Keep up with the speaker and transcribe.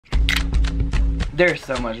There's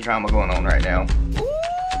so much drama going on right now.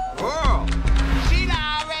 Girl, she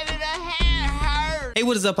already done had her. Hey,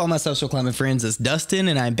 what is up, all my social climbing friends? It's Dustin,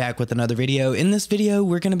 and I'm back with another video. In this video,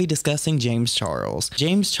 we're going to be discussing James Charles.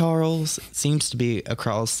 James Charles seems to be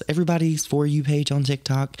across everybody's For You page on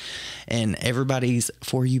TikTok and everybody's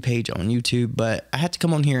For You page on YouTube, but I had to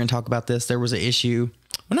come on here and talk about this. There was an issue.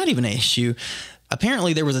 Well, not even an issue.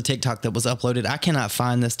 Apparently, there was a TikTok that was uploaded. I cannot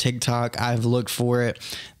find this TikTok. I've looked for it,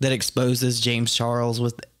 that exposes James Charles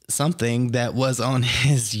with something that was on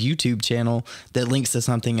his YouTube channel that links to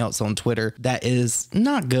something else on Twitter that is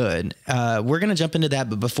not good. We're going to jump into that,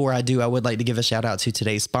 but before I do, I would like to give a shout out to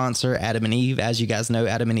today's sponsor, Adam and Eve. As you guys know,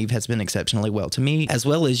 Adam and Eve has been exceptionally well to me, as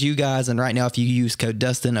well as you guys, and right now, if you use code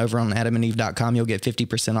Dustin over on adamandeve.com, you'll get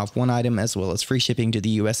 50% off one item, as well as free shipping to the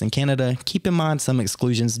US and Canada. Keep in mind, some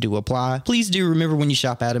exclusions do apply. Please do remember, when you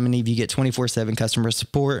shop Adam and Eve, you get 24/7 customer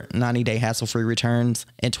support, 90-day hassle-free returns,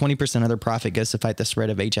 and 20% of their profit goes to fight the spread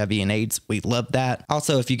of HIV and AIDS. We love that.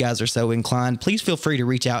 Also, if you guys are so inclined, please feel free to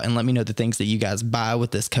reach out and let me know the things that you guys buy with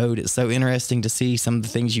this code. It's so interesting to see some of the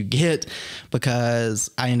things you get because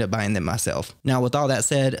I end up buying them myself. Now, with all that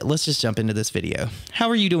said, let's just jump into this video. How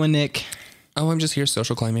are you doing, Nick? Oh, I'm just here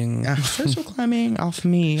social climbing. Social climbing off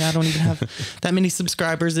me. I don't even have that many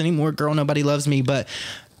subscribers anymore, girl. Nobody loves me, but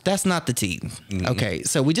that's not the tea. Okay,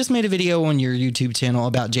 so we just made a video on your YouTube channel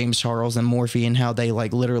about James Charles and Morphe and how they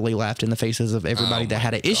like literally laughed in the faces of everybody that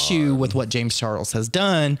had an issue with what James Charles has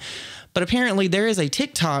done. But apparently there is a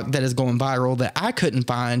TikTok that is going viral that I couldn't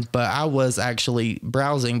find, but I was actually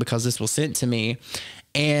browsing because this was sent to me.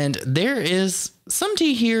 And there is some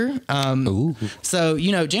tea here. So,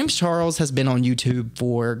 you know, James Charles has been on YouTube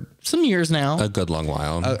for some years now. A good long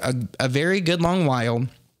while. A very good long while.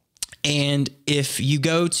 And if you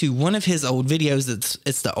go to one of his old videos,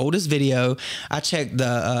 it's the oldest video. I checked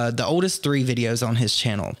the oldest 3 videos on his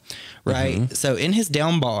channel, right? So in his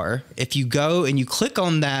down bar, if you go and you click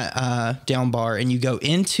on that down bar and you go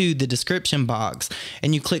into the description box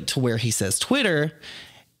and you click to where he says Twitter,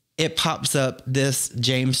 it pops up this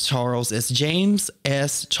James Charles. It's James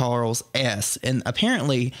S. Charles S. And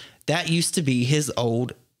apparently that used to be his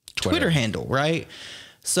old Twitter handle, right?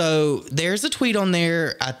 So there's a tweet on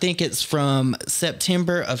there. I think it's from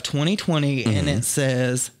September of 2020, and it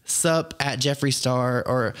says sup at Jeffree Star,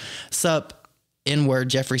 or sup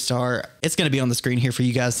N-word Jeffree Star. It's going to be on the screen here for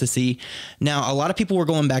you guys to see. Now, a lot of people were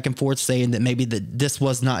going back and forth saying that maybe this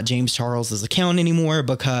was not James Charles's account anymore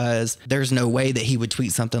because there's no way that he would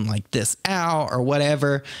tweet something like this out or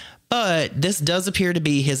whatever. But this does appear to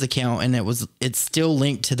be his account, and it's still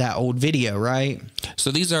linked to that old video, right?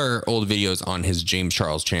 So these are old videos on his James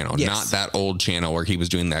Charles channel, not that old channel where he was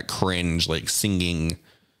doing that cringe, like singing.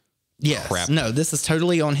 Yes. Crap. No, this is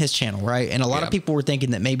totally on his channel, right? And a lot of people were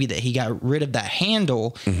thinking that maybe that he got rid of that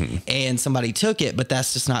handle and somebody took it, but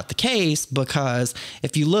that's just not the case, because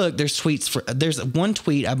if you look, there's one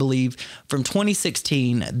tweet, I believe, from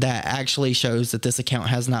 2016 that actually shows that this account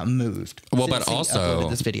has not moved. Well, but also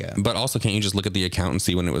this video. But also, can't you just look at the account and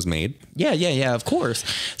see when it was made? Yeah, of course.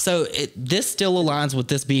 So this still aligns with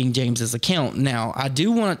this being James's account. Now, I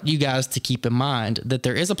do want you guys to keep in mind that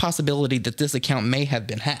there is a possibility that this account may have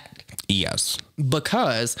been hacked. Yes.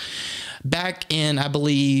 Because back in, I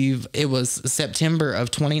believe it was September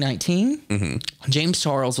of 2019, James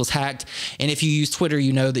Charles was hacked. And if you use Twitter,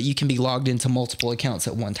 you know that you can be logged into multiple accounts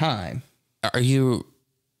at one time. Are you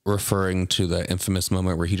referring to the infamous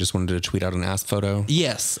moment where he just wanted to tweet out an ass photo?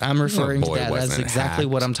 Yes, I'm referring to that. That's exactly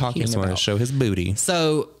what I'm talking about. He just wanted to show his booty.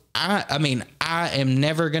 So I mean, I am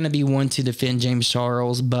never going to be one to defend James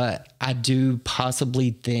Charles, but I do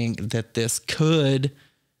possibly think that this could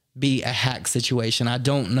be a hack situation. I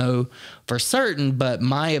don't know for certain, but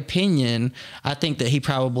my opinion, I think that he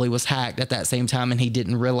probably was hacked at that same time and he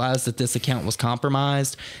didn't realize that this account was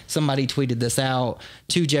compromised. Somebody tweeted this out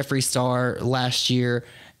to Jeffree Star last year,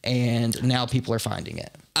 and now people are finding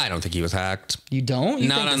it. I don't think he was hacked. You don't? You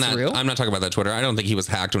not think on it's that. real? I'm not talking about that Twitter. I don't think he was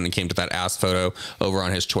hacked when it came to that ass photo over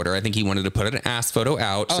on his Twitter. I think he wanted to put an ass photo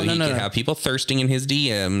out so he could have people thirsting in his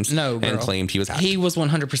DMs. And claimed he was hacked. He was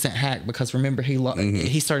 100% hacked because remember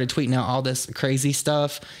he started tweeting out all this crazy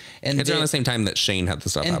stuff, and it's around the same time that Shane had the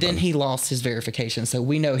stuff happen. And then he lost his verification, so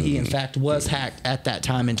we know he in fact was hacked at that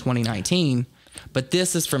time in 2019. But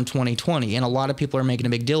this is from 2020, and a lot of people are making a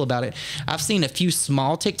big deal about it. I've seen a few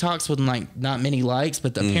small TikToks with like not many likes,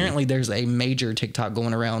 but apparently there's a major TikTok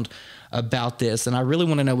going around about this, and I really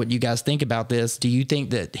want to know what you guys think about this. Do you think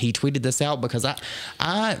that he tweeted this out? Because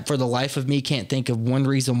I for the life of me can't think of one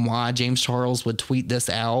reason why James Charles would tweet this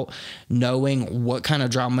out, knowing what kind of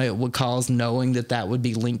drama it would cause, knowing that that would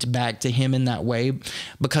be linked back to him in that way,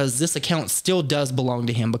 because this account still does belong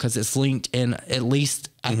to him because it's linked in at least,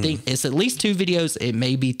 I think it's at least 2 videos. It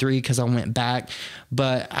may be 3 because I went back,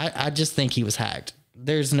 but I just think he was hacked.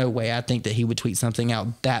 There's no way I think that he would tweet something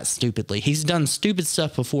out that stupidly. He's done stupid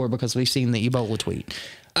stuff before because we've seen the Ebola tweet.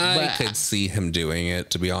 I could see him doing it,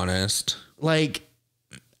 to be honest. Like,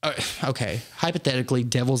 okay, hypothetically,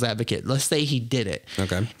 devil's advocate, let's say he did it.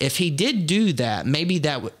 Okay. If he did do that, maybe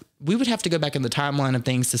that we would have to go back in the timeline of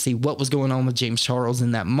things to see what was going on with James Charles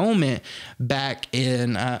in that moment back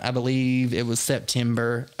in, I believe it was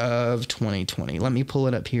September of 2020. Let me pull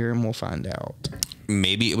it up here and we'll find out.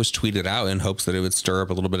 Maybe it was tweeted out in hopes that it would stir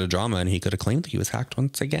up a little bit of drama and he could have claimed that he was hacked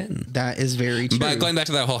once again. That is very true. But going back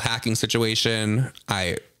to that whole hacking situation,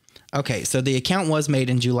 okay, so the account was made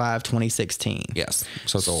in July of 2016. Yes,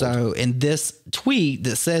 so it's old. So, and this tweet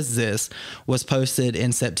that says this was posted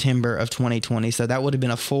in September of 2020. So that would have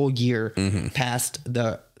been a full year past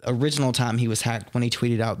the original time he was hacked when he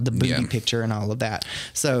tweeted out the booty picture and all of that.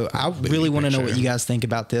 So I really want to know what you guys think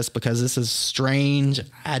about this, because this is strange.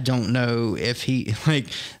 I don't know if he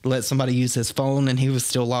let somebody use his phone and he was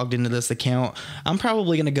still logged into this account. I'm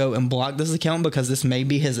probably going to go and block this account because this may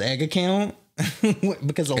be his egg account.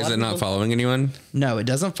 Because is it not following anyone? No, it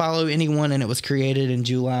doesn't follow anyone, and it was created in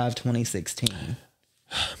July of 2016.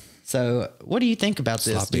 So what do you think about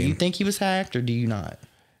this? Sloppy. Do you think he was hacked or do you not?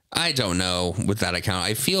 I don't know with that account.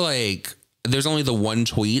 I feel like there's only the one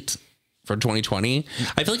tweet for 2020.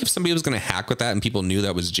 I feel like if somebody was going to hack with that and people knew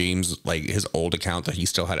that was James, like his old account that he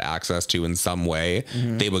still had access to in some way,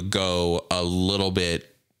 they would go a little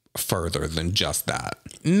bit further than just that.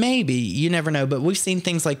 Maybe, you never know, but we've seen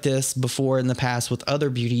things like this before in the past with other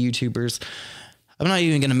beauty YouTubers. I'm not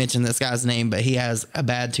even going to mention this guy's name, but he has a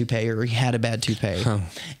bad toupee, or he had a bad toupee. Oh.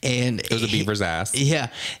 And it was a beaver's ass. Yeah.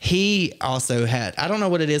 He also had, I don't know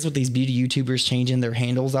what it is with these beauty YouTubers changing their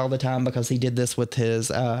handles all the time, because he did this with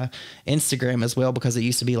his Instagram as well, because it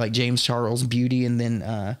used to be like James Charles Beauty. And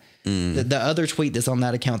then the other tweet that's on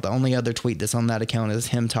that account, the only other tweet that's on that account is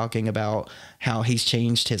him talking about how he's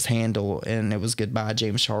changed his handle, and it was goodbye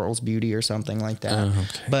James Charles Beauty or something like that. Okay.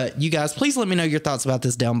 But you guys, please let me know your thoughts about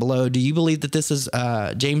this down below. Do you believe that this is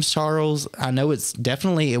James Charles? I know it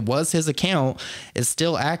was his account. It's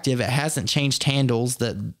still active. It hasn't changed handles.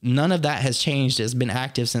 That none of that has changed. It's been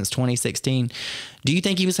active since 2016. Do you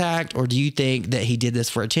think he was hacked, or do you think that he did this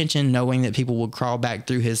for attention, knowing that people would crawl back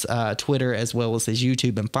through his Twitter as well as his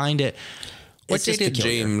YouTube and find it? What day did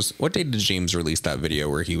James release that video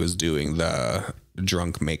where he was doing the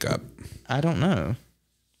drunk makeup? I don't know.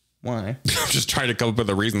 Why? I'm just trying to come up with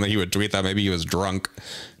a reason that he would tweet that. Maybe he was drunk.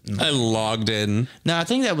 I logged in. No, I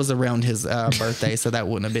think that was around his birthday, so that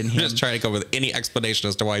wouldn't have been him. Just trying to come up with any explanation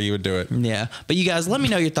as to why you would do it. Yeah. But you guys, let me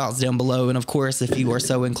know your thoughts down below. And of course, if you are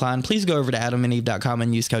so inclined, please go over to adamandeve.com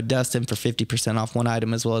and use code Dustin for 50% off one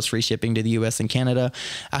item, as well as free shipping to the US and Canada.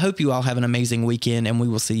 I hope you all have an amazing weekend, and we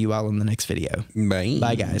will see you all in the next video. Bye.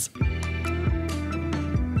 Bye, guys.